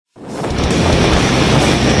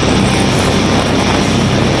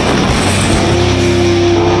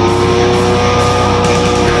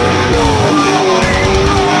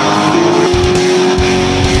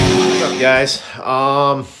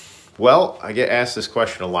Well, I get asked this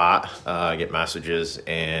question a lot. I get messages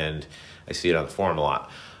and I see it on the forum a lot.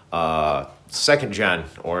 Second gen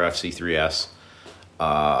or Fc3s,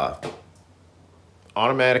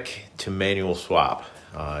 automatic to manual swap.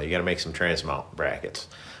 You got to make some transmount brackets.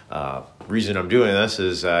 Reason I'm doing this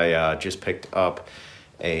is I just picked up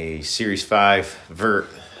a Series 5 vert.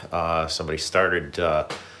 Somebody started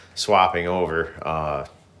swapping over.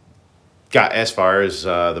 Got as far as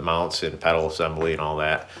the mounts and pedal assembly and all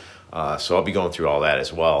that. So I'll be going through all that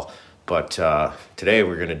as well. But today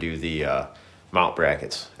we're going to do the mount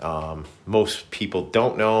brackets. Most people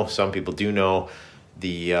don't know, some people do know,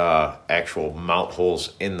 the actual mount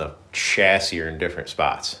holes in the chassis are in different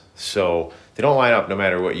spots. So they don't line up no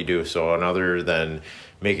matter what you do. So other than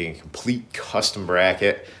making a complete custom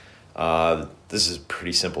bracket, this is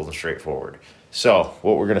pretty simple and straightforward. So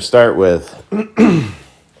what we're going to start with, you're going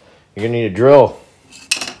to need a drill,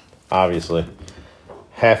 obviously.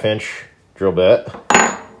 1/2 inch drill bit,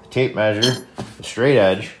 a tape measure, a straight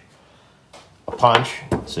edge, a punch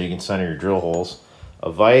so you can center your drill holes,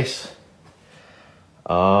 a vise.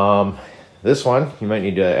 This one you might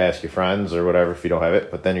need to ask your friends or whatever if you don't have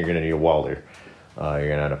it, but then you're going to need a welder. You're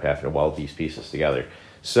going to end up having to weld these pieces together.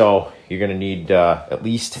 So you're going to need at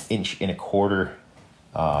least 1.25 inch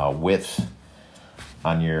width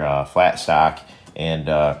on your flat stock and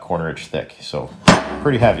 1/4 inch thick, so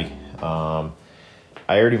pretty heavy.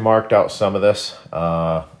 I already marked out some of this.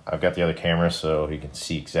 I've got the other camera so you can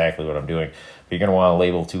see exactly what I'm doing. You're going to want to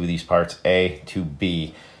label 2 of these parts A to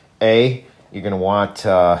B. A, you're going to want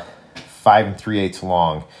 5 3/8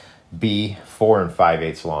 long. B, 4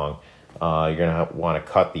 5/8 long. You're going to want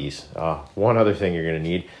to cut these. One other thing you're going to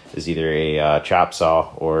need is either a chop saw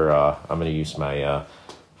or I'm going to use my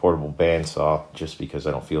portable bandsaw just because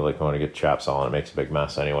I don't feel like going to get a chop saw and it makes a big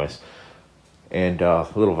mess anyways. And a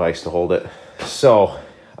little vise to hold it. So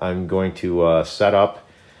I'm going to set up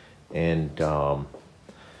and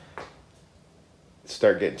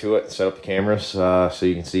start getting to it, set up the cameras so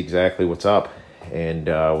you can see exactly what's up, and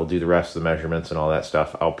we'll do the rest of the measurements and all that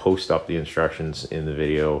stuff. I'll post up the instructions in the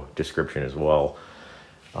video description as well.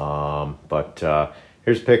 But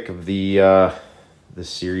here's a pic of the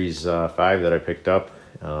Series 5 that I picked up.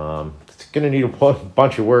 It's gonna need a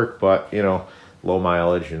bunch of work, but you know, low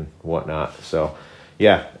mileage and whatnot. So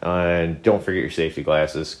yeah, and don't forget your safety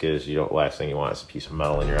glasses because you don't, last thing you want is a piece of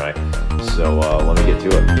metal in your eye. So let me get to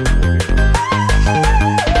it.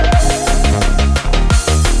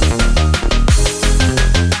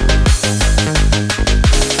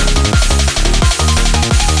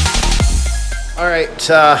 All right,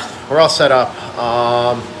 we're all set up.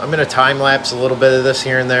 I'm gonna time lapse a little bit of this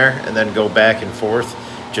here and there and then go back and forth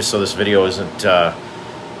just so this video isn't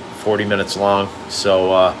 40 minutes long.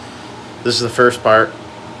 So this is the first part,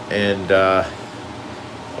 and I'm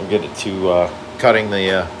getting to cutting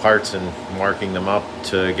the parts and marking them up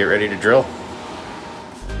to get ready to drill.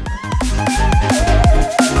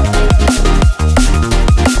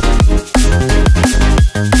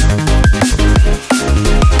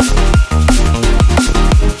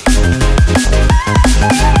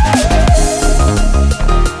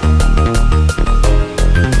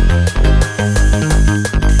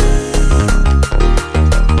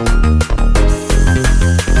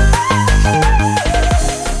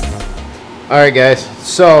 Alright guys,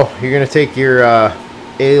 so you're going to take your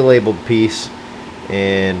A labeled piece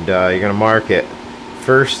and you're going to mark it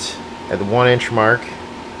first at the 1 inch mark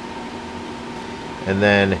and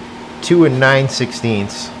then 2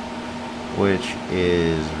 9/16, which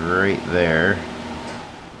is right there.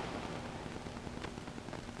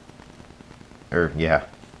 Or yeah,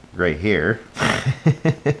 right here.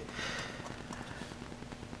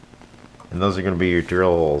 And those are going to be your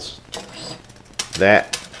drill holes.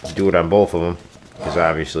 That, do it on both of them because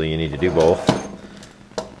obviously you need to do both.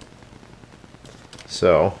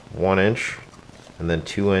 So 1 inch and then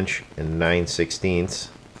 2 inch and 9/16,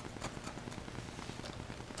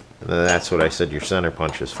 and then that's what I said your center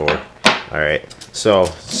punch is for. Alright, so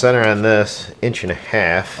center on this 1.5 inches.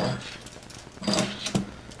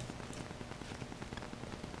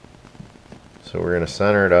 So we're going to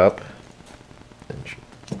center it up.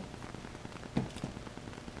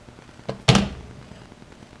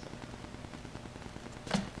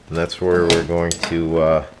 And that's where we're going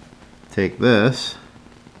to take this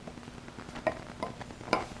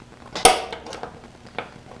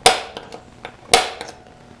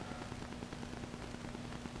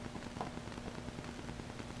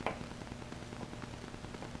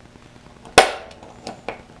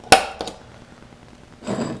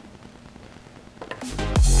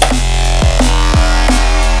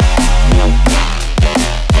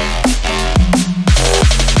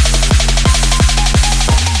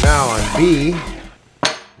B,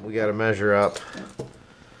 we got to measure up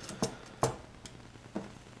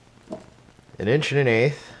 1 1/8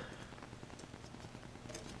 inches.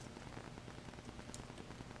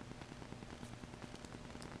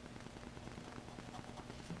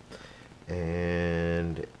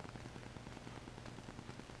 And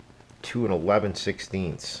 2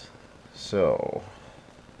 11/16. So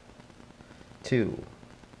 2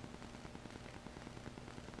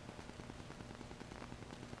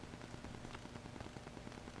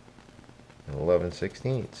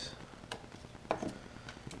 11/16.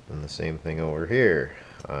 And the same thing over here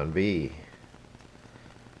on B.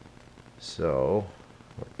 So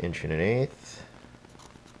 1 1/8 inches,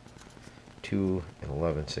 2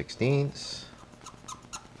 11/16.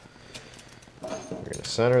 We're going to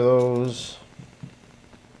center those.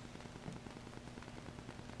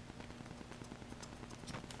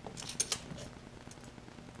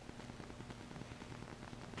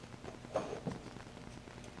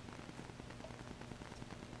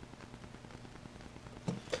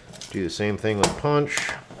 Do the same thing with punch.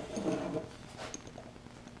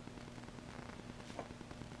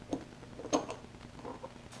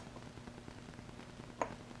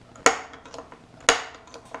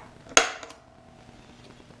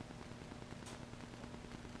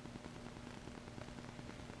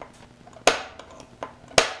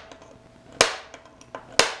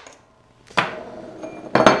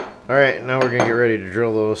 Alright, now we're going to get ready to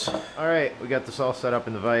drill those. Alright, we got this all set up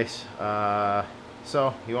in the vise.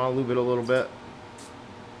 So, you want to lube it a little bit.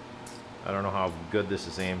 I don't know how good this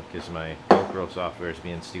is aimed because my GoPro software is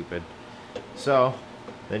being stupid. So,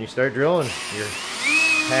 then you start drilling your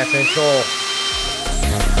 1/2 inch hole.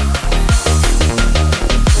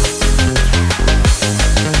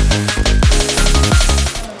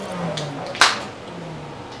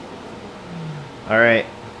 Alright,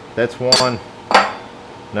 that's one.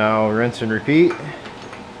 Now rinse and repeat,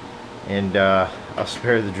 and I'll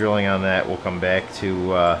spare the drilling on that. We'll come back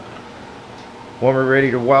to when we're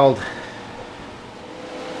ready to weld.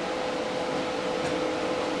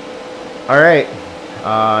 Alright,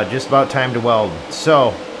 just about time to weld.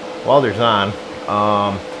 So, welder's on.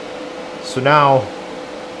 So now,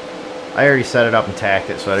 I already set it up and tacked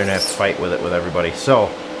it, so I didn't have to fight with it with everybody. So,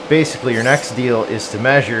 basically your next deal is to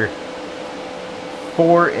measure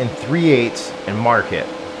 4 3/8 and mark it.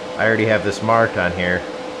 I already have this marked on here.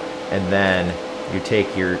 And then you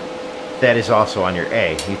take your, that is also on your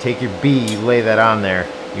A. You take your B, you lay that on there.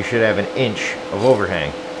 You should have 1 inch of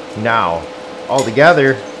overhang. Now,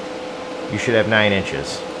 altogether, you should have 9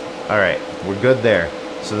 inches. Alright, we're good there.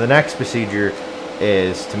 So the next procedure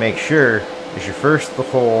is to make sure is your first, the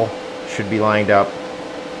hole should be lined up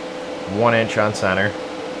 1 inch on center,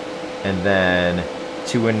 and then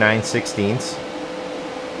 2 9/16,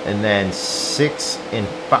 and then 6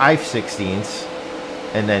 5/16,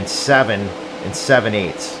 and then 7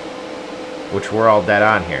 7/8, which we're all dead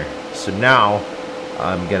on here. So now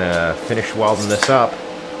I'm gonna finish welding this up,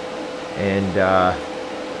 and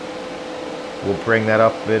we'll bring that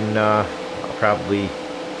up, and I'll probably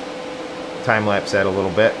time-lapse that a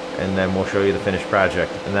little bit, and then we'll show you the finished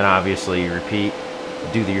project. And then obviously you repeat,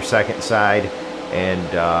 do your second side, and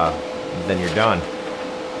then you're done.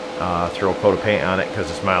 Throw a coat of paint on it because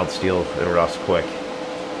it's mild steel, it'll rust quick.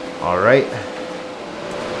 Alright.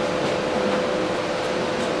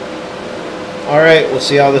 Alright, we'll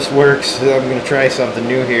see how this works. I'm going to try something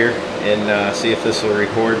new here and see if this will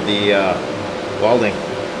record the welding.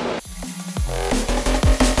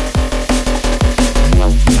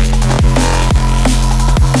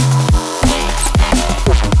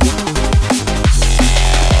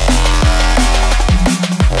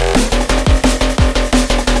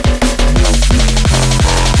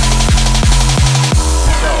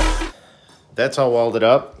 That's all welded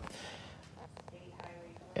up,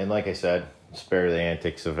 and like I said, spare the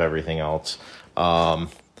antics of everything else.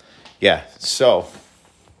 Yeah, so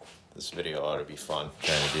this video ought to be fun,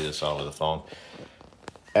 trying to do this all with the phone.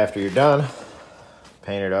 After you're done,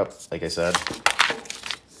 paint it up like I said,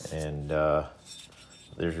 and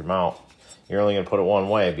there's your mount. You're only going to put it one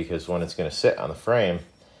way because when it's going to sit on the frame,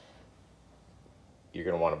 you're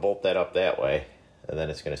going to want to bolt that up that way, and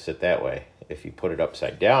then it's going to sit that way. If you put it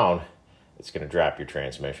upside down, it's going to drop your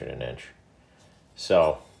transmission 1 inch.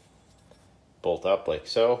 So, bolt up like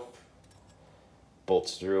so,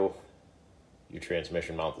 bolts through your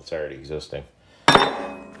transmission mount that's already existing.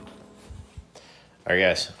 Alright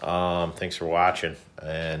guys, thanks for watching,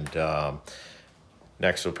 and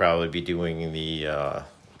next we'll probably be doing the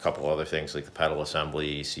couple other things like the pedal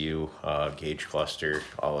assembly, ECU, gauge cluster,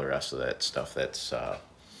 all the rest of that stuff that's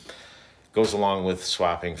goes along with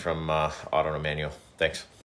swapping from auto to manual. Thanks.